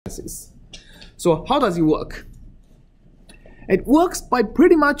analysis. So how does it work? It works by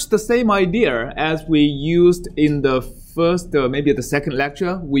pretty much the same idea as we used in the first, maybe the second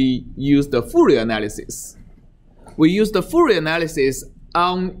lecture. We used the Fourier analysis. We used the Fourier analysis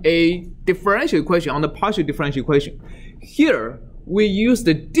on a differential equation, on the partial differential equation. Here, we use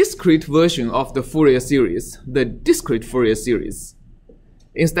the discrete version of the Fourier series, the discrete Fourier series.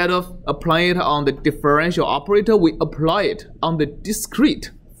 Instead of applying it on the differential operator, we apply it on the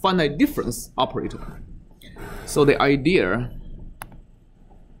discrete finite difference operator. So the idea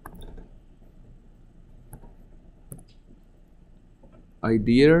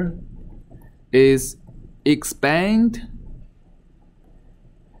is expand,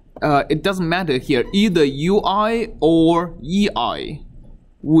 it doesn't matter here, either UI or EI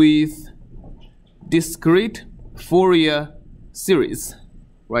with discrete Fourier series,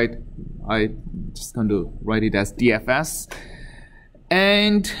 right? I just going to write it as DFS,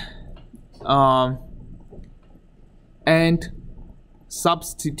 and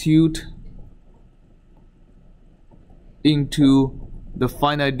substitute into the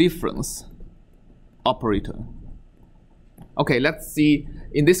finite difference operator. Okay, let's see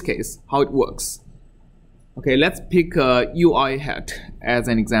in this case how it works. Okay, let's pick UI hat as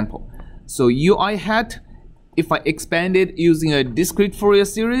an example. So UI hat, if I expand it using a discrete Fourier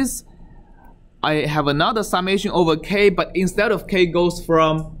series, I have another summation over k, but instead of k goes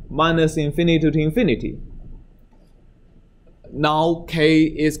from minus infinity to infinity. Now k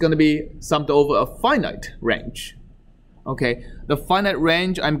is going to be summed over a finite range. Okay, the finite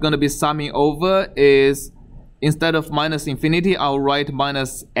range I'm going to be summing over is, instead of minus infinity, I'll write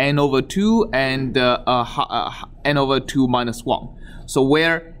minus n over 2 and n over 2 minus 1. So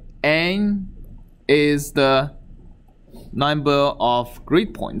where n is the number of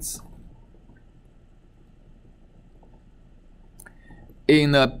grid points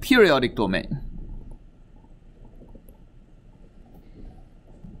in a periodic domain.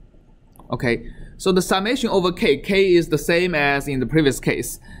 Okay, so the summation over k is the same as in the previous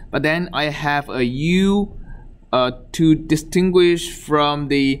case, but then I have a u to distinguish from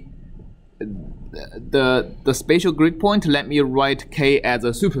the spatial grid point. Let me write k as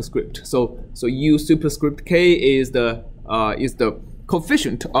a superscript. So u superscript k is the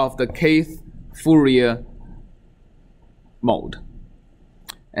coefficient of the kth Fourier mode,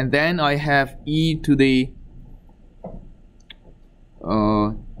 and then I have e to the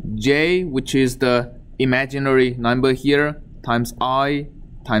j, which is the imaginary number here, times I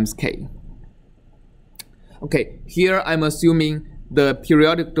times k. Okay, here I'm assuming the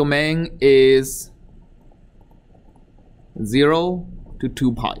periodic domain is 0 to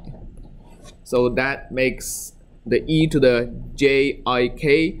 2 pi. So that makes the e to the j I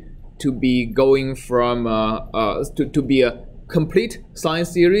k to be going from to be a complete sine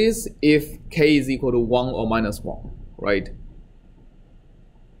series if k is equal to 1 or minus 1, right?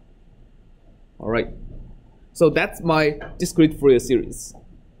 All right, so that's my discrete Fourier series.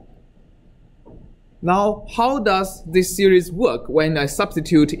 Now, how does this series work when I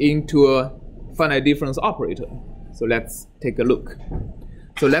substitute into a finite difference operator? So let's take a look.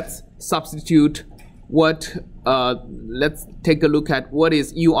 So let's substitute what, let's take a look at what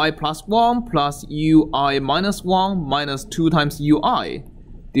is ui plus 1 plus ui minus 1 minus 2 times ui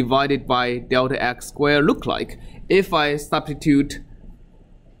divided by delta x squared look like if I substitute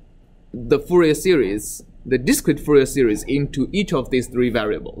the Fourier series, the discrete Fourier series, into each of these three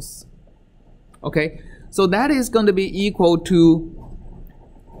variables. Okay, so that is going to be equal to,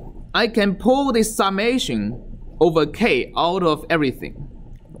 I can pull this summation over k out of everything,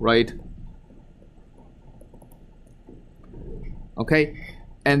 right? Okay,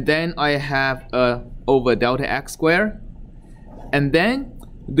 and then I have over delta x squared, and then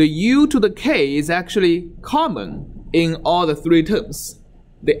the u to the k is actually common in all the three terms.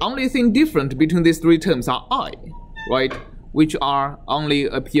 The only thing different between these three terms are I, right, which are only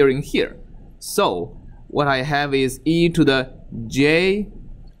appearing here. So what I have is e to the j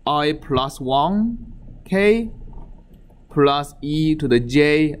I plus 1 k plus e to the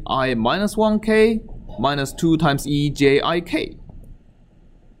j I minus 1 k minus 2 times e j I k,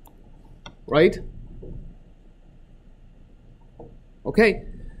 right? Okay,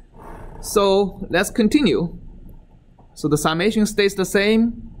 so let's continue. So the summation stays the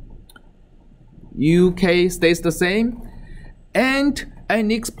same, uk stays the same, and an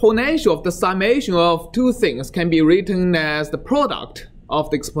exponential of the summation of two things can be written as the product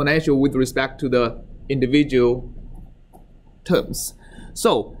of the exponential with respect to the individual terms.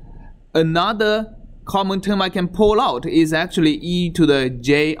 So another common term I can pull out is actually e to the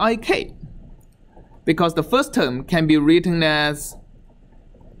jik, because the first term can be written as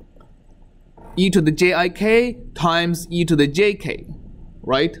e to the jik times e to the jk,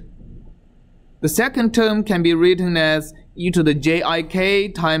 right? The second term can be written as e to the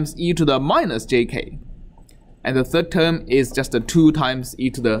jik times e to the minus jk. And the third term is just a 2 times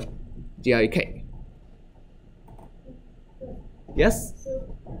e to the jik. Yes? So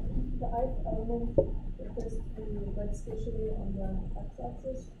the ith element refers to like spatially on the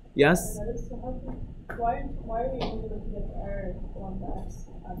x-axis. Yes? So why are we only looking at the error on the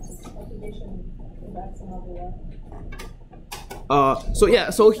x-axis? Observation of x and not the y. So yeah,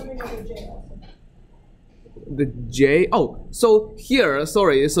 so Coming over j also. the j. Oh, so here,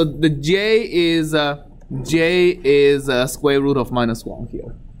 sorry. So the j is square root of -1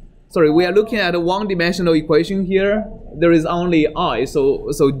 here. Sorry, we are looking at a one-dimensional equation here. There is only I,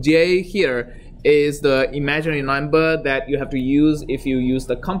 so j here is the imaginary number that you have to use if you use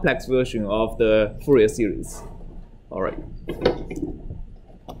the complex version of the Fourier series. All right.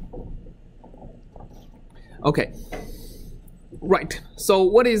 Okay. Right. So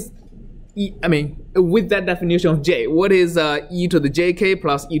what is e? I mean, with that definition of j, what is e to the jk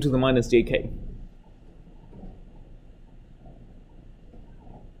plus e to the minus jk?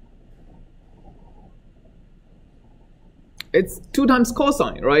 It's 2 times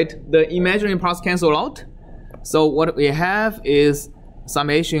cosine, right? The imaginary parts cancel out. So what we have is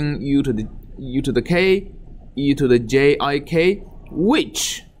summation u to the k, e to the jik,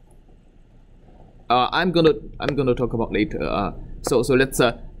 which I'm gonna talk about later. So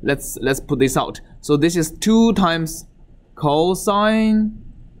let's put this out. So this is 2 times cosine,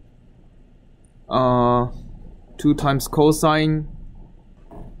 2 times cosine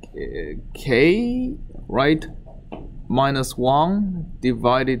k, right? -1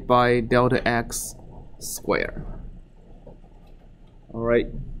 divided by delta x square. All right.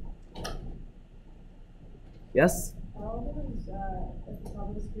 Yes? All of those at the top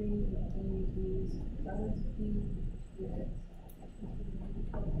of the screen, these balance p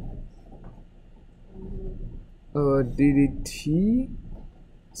ddt.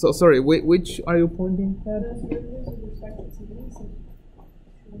 So sorry, which are you pointing at? those derivatives with respect to t, so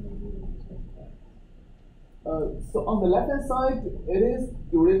So on the left-hand side, it is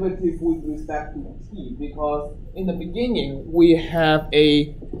derivative with respect to t, because in the beginning we have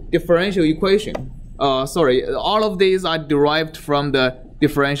a differential equation. Sorry, all of these are derived from the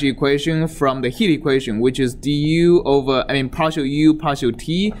differential equation from the heat equation, which is du over, partial u partial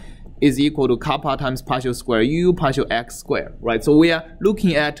t is equal to kappa times partial square u partial x square, right? So we are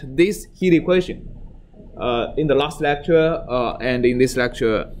looking at this heat equation in the last lecture and in this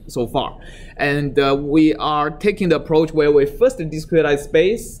lecture so far. And we are taking the approach where we first discretize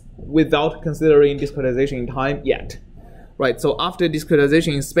space without considering discretization in time yet. Right, so after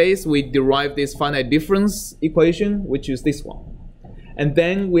discretization in space, we derive this finite difference equation, which is this one. And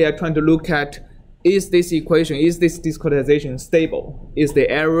then we are trying to look at, is this equation, is this discretization stable? Is the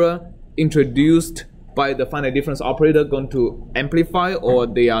error introduced by the finite difference operator going to amplify, or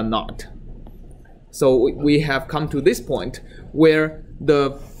they are not? So we have come to this point where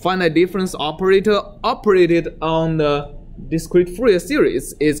the finite difference operator operated on the discrete Fourier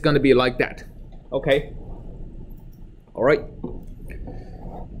series is going to be like that. Okay? All right.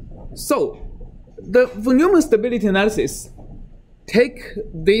 So the von Neumann stability analysis take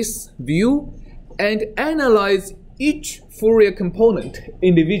this view and analyze each Fourier component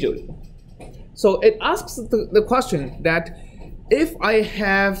individually. So it asks the question that if I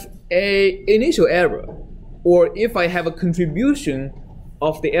have an initial error, or if I have a contribution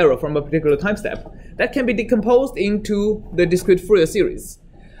of the error from a particular time step, that can be decomposed into the discrete Fourier series.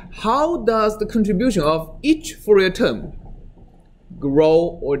 How does the contribution of each Fourier term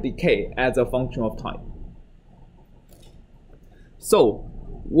grow or decay as a function of time? So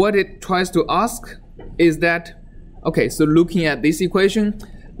what it tries to ask is that, okay, so looking at this equation,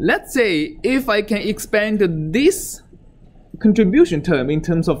 let's say if I can expand this contribution term in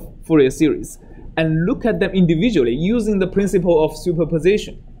terms of Fourier series and look at them individually using the principle of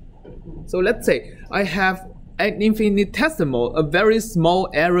superposition. So let's say I have an infinitesimal, a very small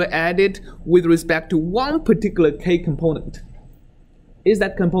error added with respect to one particular k component. Is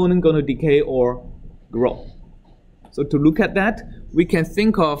that component going to decay or grow? So to look at that, we can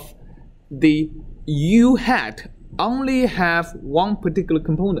think of the u hat only have one particular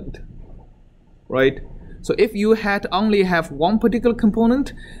component, right? So if u hat only have one particular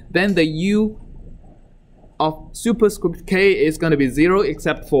component, then the u of superscript k is going to be 0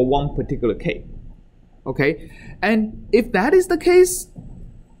 except for one particular k. Okay, and if that is the case,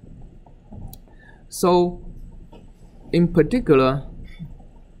 so in particular,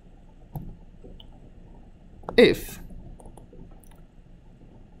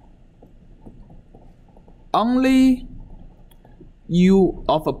 only u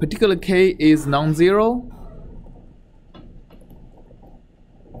of a particular k is non-zero,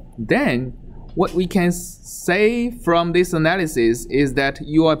 then what we can say from this analysis is that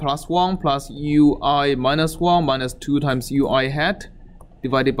ui plus 1 plus ui minus 1 minus 2 times ui hat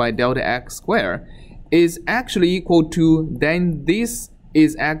divided by delta x squared is actually equal to, then this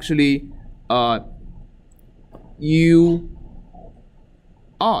is actually ui,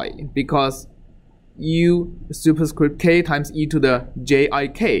 because u superscript k times e to the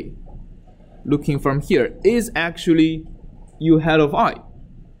jik, looking from here, is actually u hat of I.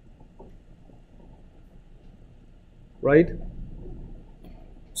 Right?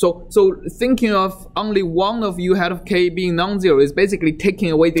 So thinking of only one of u hat of k being non-zero is basically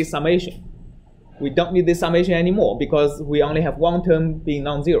taking away this summation. We don't need this summation anymore because we only have one term being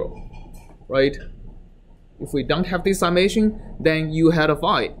non-zero. Right? If we don't have this summation, then u hat of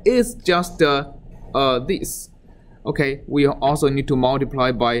I is just this. Okay, we also need to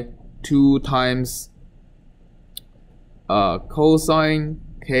multiply by 2 times cosine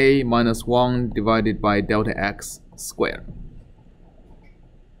k minus 1 divided by delta x squared.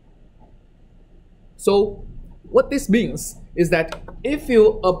 So what this means is that if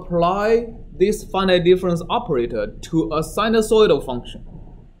you apply this finite difference operator to a sinusoidal function,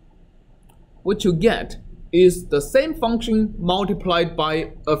 what you get is the same function multiplied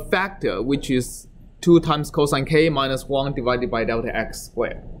by a factor, which is 2 times cosine k minus 1 divided by delta x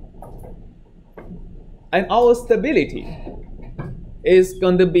squared. And our stability is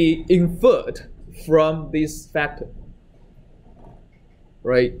going to be inferred from this factor.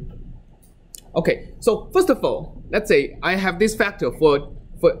 Right? Okay, so first of all, let's say I have this factor for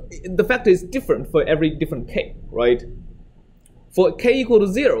the factor is different for every different k, right? For k equal to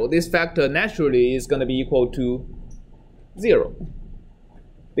 0, this factor naturally is going to be equal to 0.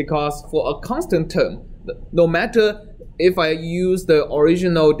 Because for a constant term, no matter if I use the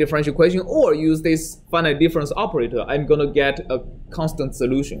original differential equation or use this finite difference operator, I'm going to get a constant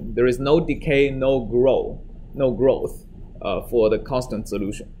solution. There is no decay, no growth for the constant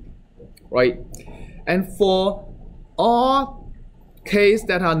solution, right? And for all k's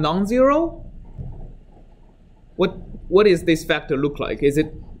that are non-zero, what is this factor look like? Is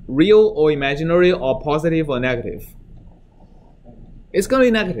it real or imaginary or positive or negative? It's going to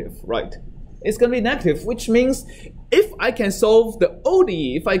be negative, right? It's going to be negative, which means if I can solve the ODE,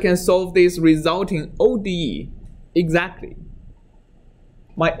 if I can solve this resulting ODE exactly,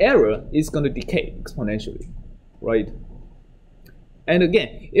 my error is going to decay exponentially, right? And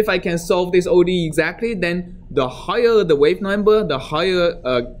again, if I can solve this ODE exactly, then the higher the wave number, the higher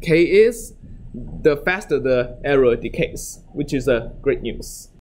k is, the faster the error decays, which is great news.